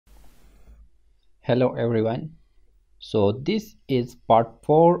Hello everyone. So this is part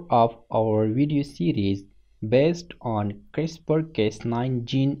 4 of our video series based on CRISPR Cas9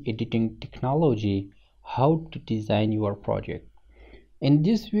 gene editing technology, how to design your project. In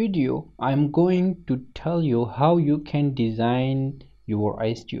this video, I'm going to tell you how you can design your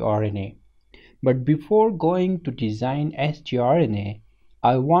sgRNA. But before going to design sgRNA,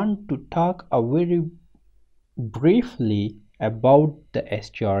 I want to talk very briefly about the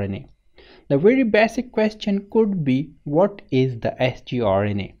sgRNA. The very basic question could be, what is the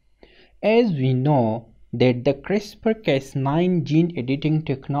sgRNA? As we know that the CRISPR-Cas9 gene editing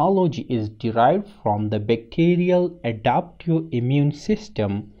technology is derived from the bacterial adaptive immune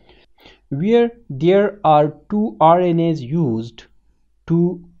system, where there are two RNAs used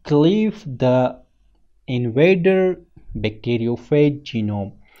to cleave the invader bacteriophage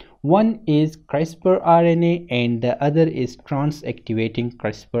genome. One is CRISPR-RNA and the other is trans-activating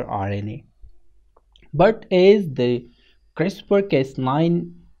CRISPR-RNA. But as the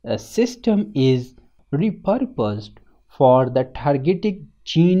CRISPR-Cas9 system is repurposed for the targeted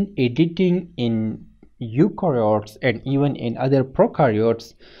gene editing in eukaryotes and even in other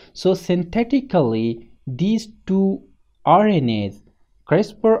prokaryotes, so synthetically these two RNAs,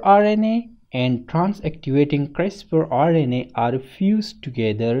 CRISPR-RNA and trans-activating CRISPR-RNA, are fused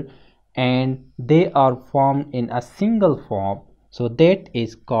together and they are formed in a single form. So that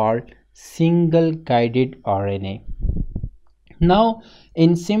is called single guided RNA. Now,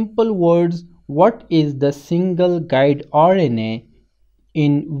 in simple words, what is the single guide RNA?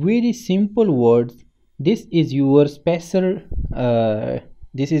 In very simple words, this is your spacer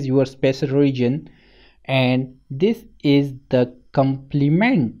region, and this is the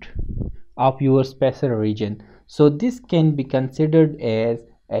complement of your spacer region. So this can be considered as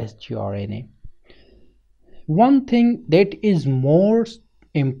sgRNA. One thing that is more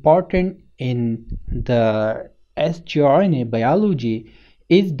important in the sgRNA biology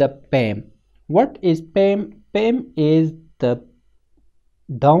is the PAM. What is PAM? PAM is the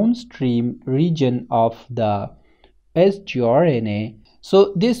downstream region of the sgRNA.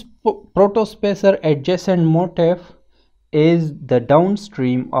 So this protospacer adjacent motif is the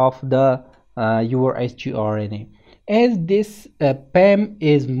downstream of the your sgRNA. As this PAM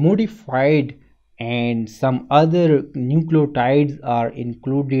is modified and some other nucleotides are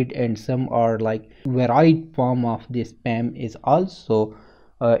included and some are like varied form of this PAM is also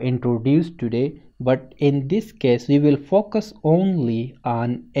introduced today, but in this case we will focus only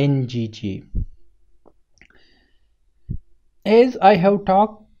on NGG. As I have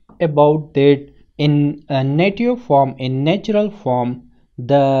talked about that in a native form, in natural form,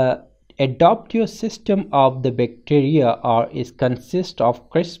 the adaptive system of the bacteria consists of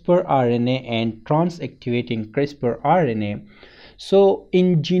CRISPR-RNA and trans-activating CRISPR-RNA. So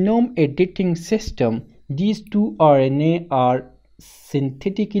in genome editing system, these two RNA are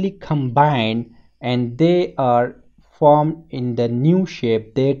synthetically combined and they are formed in the new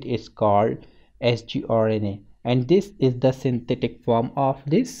shape that is called sgRNA, and this is the synthetic form of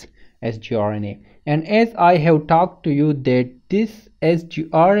this sgRNA. And as I have talked to you that this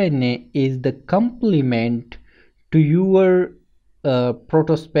sgRNA is the complement to your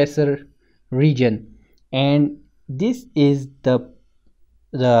protospacer region, and this is the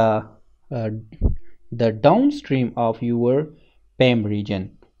downstream of your PAM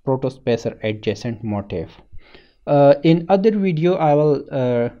region, protospacer adjacent motif. In other video I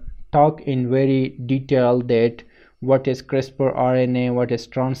will talk in very detail that what is CRISPR-RNA, what is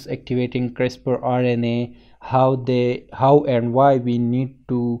trans-activating CRISPR-RNA, how and why we need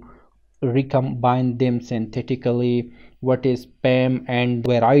to recombine them synthetically, what is PAM and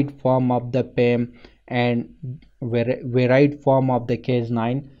varied form of the PAM and varied form of the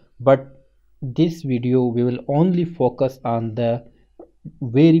Cas9. But this video we will only focus on the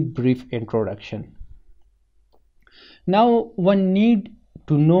very brief introduction. Now one need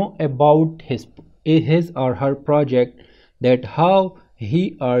to know about his or her project, that how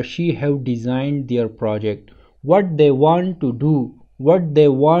he or she have designed their project, what they want to do, what they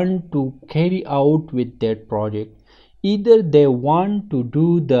want to carry out with that project. Either they want to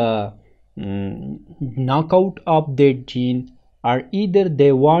do the knockout of that gene, or either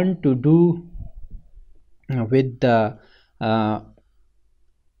they want to do with the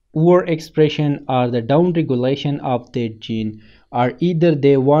overexpression or the down regulation of that gene, or either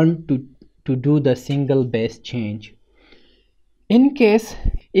they want to do the single base change. In case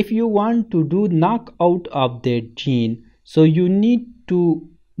if you want to do knockout of that gene, so you need to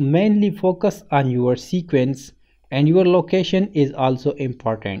mainly focus on your sequence, and your location is also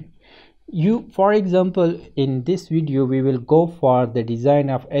important. For example, in this video we will go for the design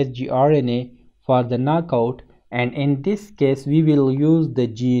of sgRNA for the knockout, and in this case we will use the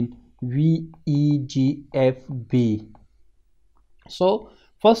gene VEGFB. So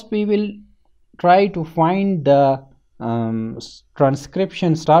first we will try to find the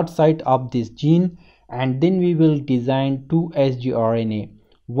transcription start site of this gene, and then we will design two sgRNA.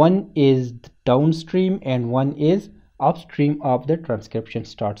 One is downstream and one is upstream of the transcription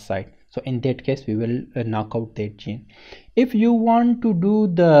start site. So in that case we will knock out that gene. If you want to do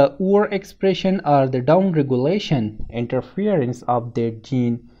the overexpression or the down regulation interference of that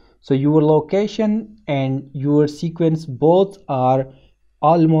gene, so your location and your sequence both are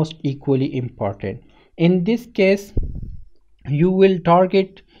almost equally important. In this case you will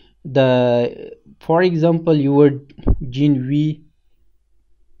target the, for example, your gene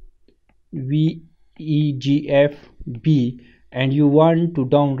VEGFB, and you want to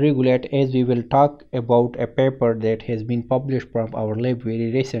down regulate, as we will talk about a paper that has been published from our lab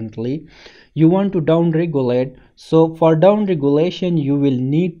very recently. You want to down regulate, so for down regulation you will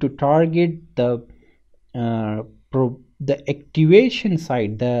need to target the activation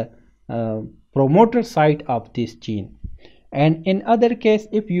site, the promoter site of this gene. And in other case,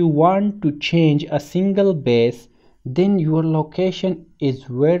 if you want to change a single base, then your location is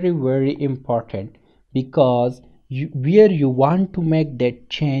very important, because where you want to make that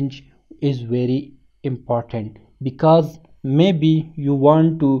change is very important, because maybe you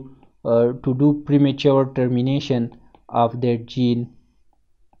want to do premature termination of that gene,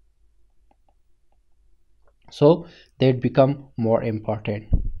 so that become more important.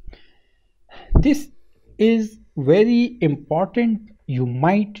 This is very important. You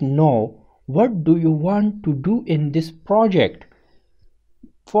might know what do you want to do in this project.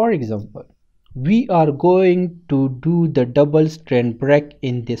 For example, we are going to do the double strand break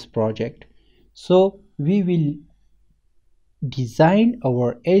in this project, so we will design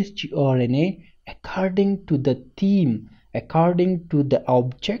our sgRNA according to the theme, according to the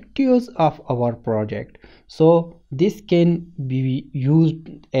objectives of our project. So this can be used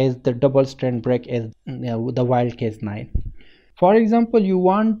as the double strand break as the wild Cas9. For example, you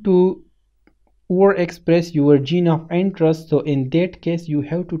want to overexpress your gene of interest, so in that case you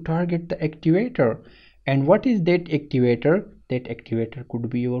have to target the activator. And what is that activator? That activator could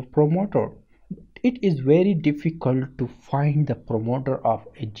be your promoter. It is very difficult to find the promoter of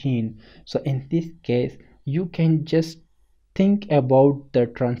a gene, so in this case you can just think about the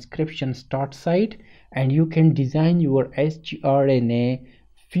transcription start site, and you can design your sgRNA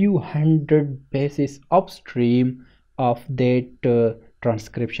few hundred bases upstream of that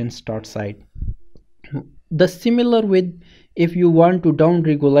transcription start site. The similar with, if you want to down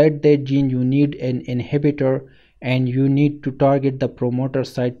regulate that gene, you need an inhibitor and you need to target the promoter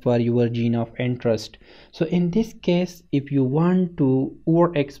site for your gene of interest. So in this case, if you want to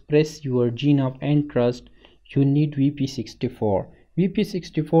overexpress your gene of interest, you need VP64.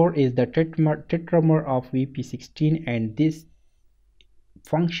 VP64 is the tetramer of VP16, and this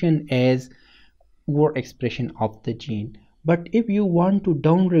function as overexpression of the gene. But if you want to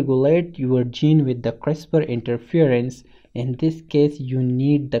downregulate your gene with the CRISPR interference, in this case you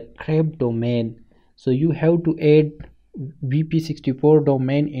need the CREB domain. So you have to add VP64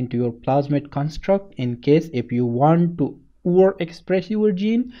 domain into your plasmid construct in case if you want to overexpress your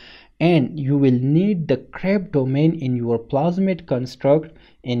gene, and you will need the CREB domain in your plasmid construct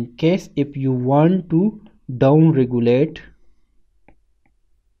in case if you want to downregulate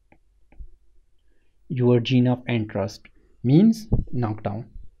your gene of interest, means knockdown.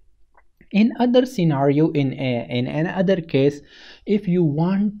 In other scenario, in another case, if you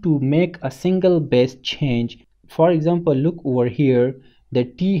want to make a single base change, for example, look over here, the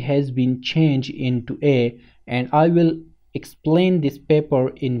T has been changed into A, and I will explain this paper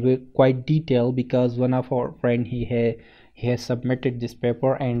in quite detail, because one of our friend he has submitted this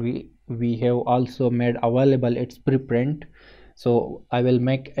paper, and we have also made available its preprint. So I will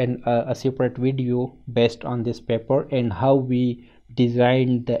make a separate video based on this paper and how we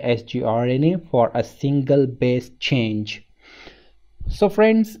designed the sgRNA for a single base change. So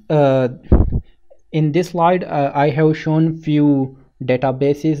friends, in this slide I have shown few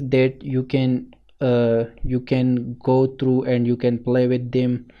databases that you can go through and you can play with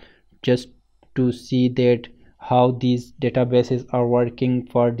them just to see that how these databases are working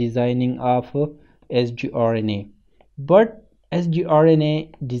for designing of sgRNA. But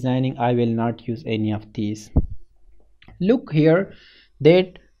sgRNA designing, I will not use any of these. Look here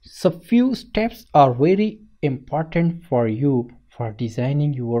that so few steps are very important for you for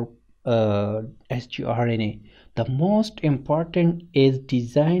designing your sgRNA. The most important is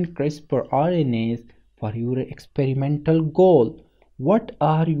design CRISPR RNAs for your experimental goal. what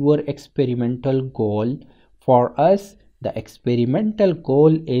are your experimental goal? For us, the experimental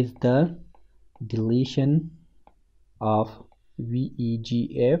goal is the deletion of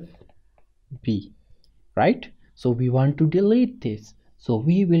VEGFB, right? So we want to delete this. So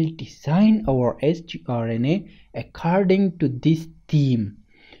we will design our sgRNA according to this theme.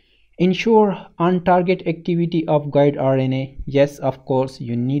 Ensure on-target activity of guide RNA. Yes, of course,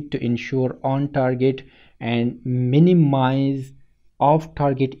 you need to ensure on-target and minimize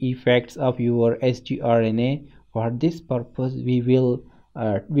off-target effects of your sgRNA. For this purpose, we will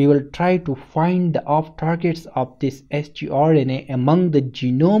try to find the off-targets of this sgRNA among the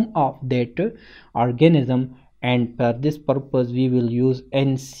genome of that organism, and for this purpose, we will use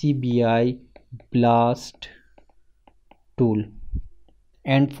NCBI BLAST tool.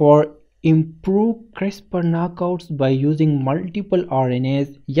 And for improve CRISPR knockouts by using multiple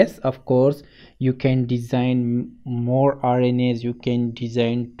RNAs, yes, of course, you can design more RNAs. You can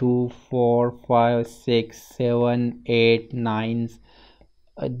design 2, 4, 5, 6, 7, 8, 9.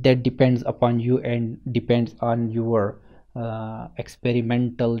 That depends upon you and depends on your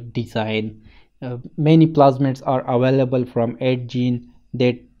experimental design. Many plasmids are available from 8 gene.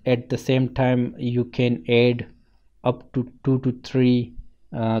 That at the same time you can add up to 2 to 3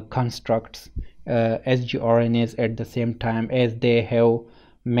 constructs, sgRNAs at the same time, as they have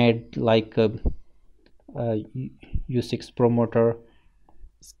made like U6 promoter,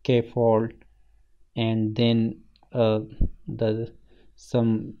 scaffold, and then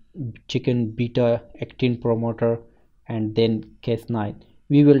some chicken beta actin promoter, and then Cas9.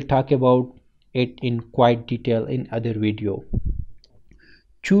 We will talk about it in quite detail in other video.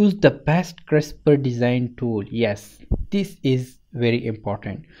 Choose the best CRISPR design tool. Yes, this is very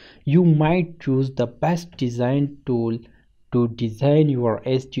important. You might choose the best design tool to design your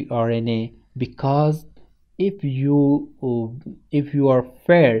sgRNA, because if you are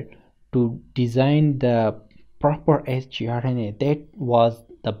fair to design the proper sgRNA, that was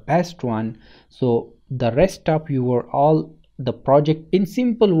the best one, so the rest of your all the project, in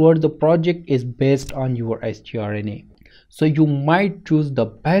simple words, the project is based on your sgRNA. So you might choose the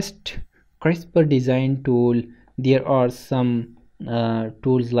best CRISPR design tool. There are some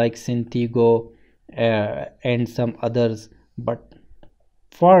tools like Synthego and some others, but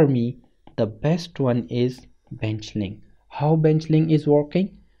for me the best one is BENCHLING. How BENCHLING is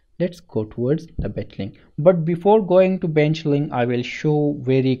working? Let's go towards the BENCHLING. But before going to BENCHLING, I will show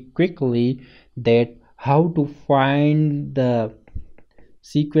very quickly that how to find the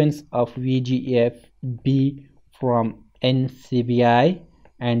sequence of VEGFB from NCBI,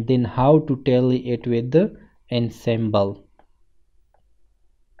 and then how to tally it with the ensemble.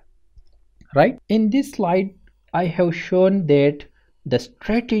 Right, in this slide I have shown that the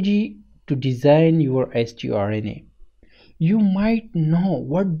strategy to design your sgRNA. You might know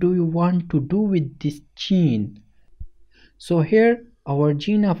what do you want to do with this gene. So here our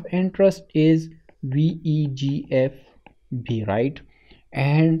gene of interest is VEGFB, right?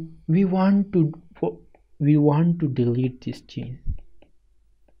 And we want to delete this gene.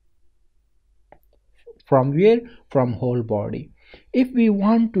 From where? From whole body. If we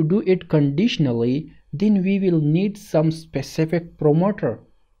want to do it conditionally, then we will need some specific promoter,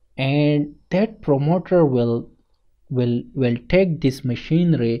 and that promoter will take this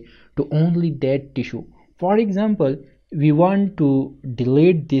machinery to only that tissue. For example, we want to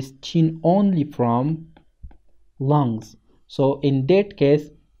delete this gene only from lungs. So in that case,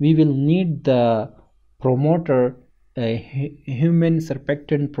 we will need the promoter human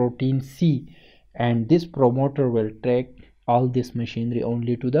surfactant protein C, and this promoter will take all this machinery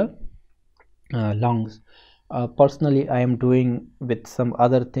only to the lungs. Personally, I am doing with some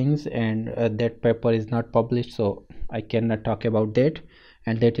other things, and that paper is not published, so I cannot talk about that,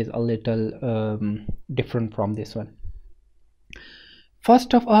 and that is a little different from this one.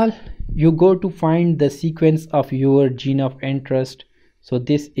 First of all, you go to find the sequence of your gene of interest. So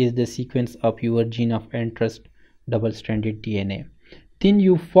this is the sequence of your gene of interest, double-stranded DNA. Then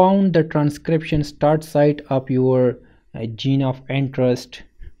you found the transcription start site of your gene of interest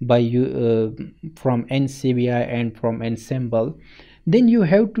by you from NCBI and from ensemble. Then you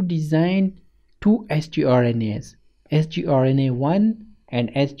have to design two sgRNAs, sgRNA1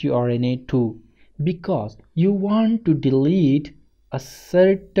 and sgRNA2, because you want to delete a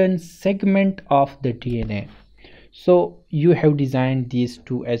certain segment of the DNA. So you have designed these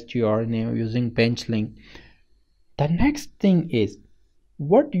two sgRNA using BENCHLING. The next thing is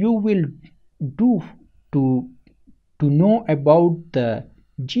what you will do to know about the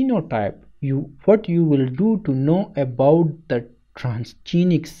genotype. What you will do to know about the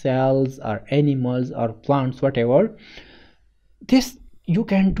transgenic cells or animals or plants, whatever. This you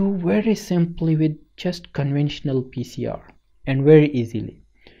can do very simply with just conventional PCR and very easily.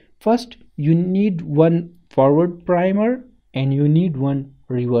 First, you need one forward primer and you need one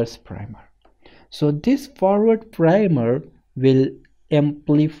reverse primer. So this forward primer will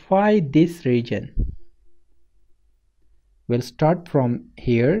amplify this region. We'll start from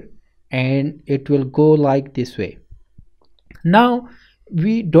here and it will go like this way. Now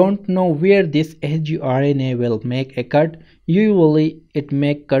we don't know where this sgRNA will make a cut. Usually it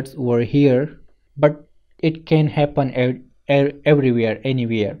makes cuts over here, but it can happen everywhere,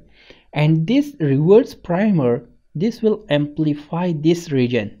 anywhere. And this reverse primer, this will amplify this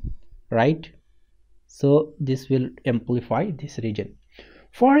region, right? So this will amplify this region.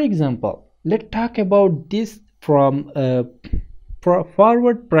 For example, let's talk about this from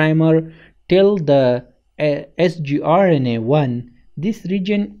forward primer till the sgRNA1. This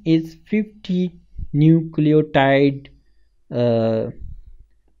region is 50 nucleotide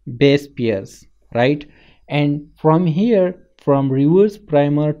base pairs, right? And from here, from reverse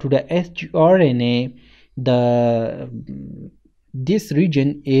primer to the sgRNA, the this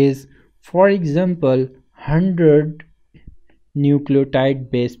region is, for example, 100 nucleotide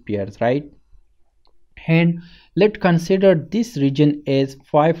base pairs, right? And let's consider this region as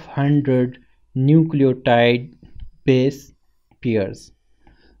 500 nucleotide base pairs,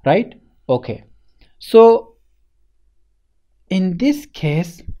 right? Okay, so in this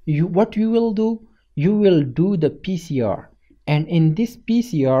case, what you will do, you will do the PCR, and in this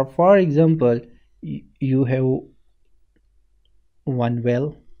PCR, for example, you have one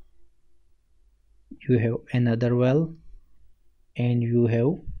well, you have another well, and you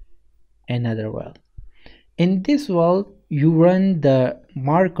have another well. In this well, you run the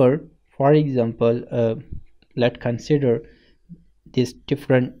marker. For example, let's consider these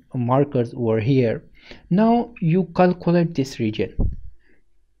different markers over here. Now you calculate this region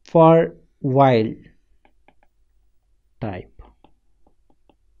for wild type.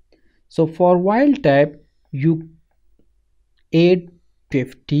 So for wild type, you add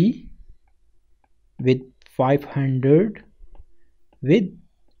 50 with 500 with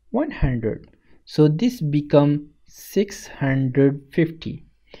 100, so this become 650.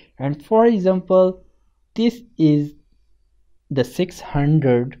 And for example, this is the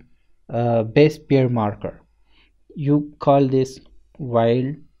 600 base pair marker. You call this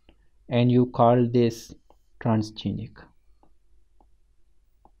wild and you call this transgenic,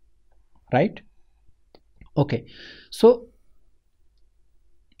 right? Okay, so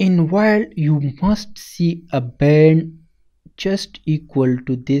in wild you must see a band just equal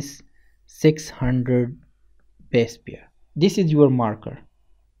to this 600 base pair. This is your marker,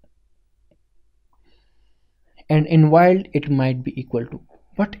 and in wild it might be equal to,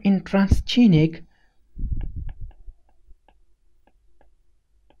 but in transgenic,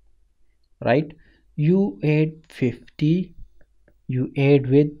 right, you add 50, you add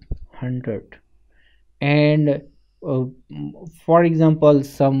with 100, and for example,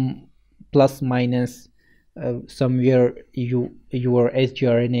 some plus minus somewhere your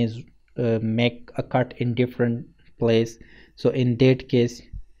sgRNAs make a cut in different place, so in that case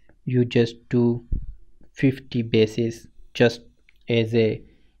you just do 50 bases just as a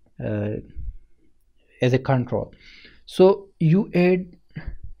control. So you add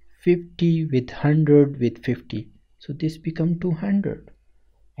 50 with 100 with 50, so this become 200.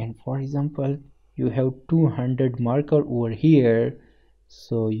 And for example, you have 200 marker over here,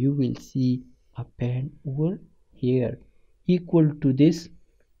 so you will see a band over here equal to this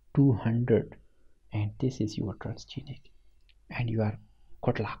 200, and this is your transgenic, and you are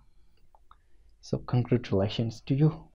good luck. So congratulations to you.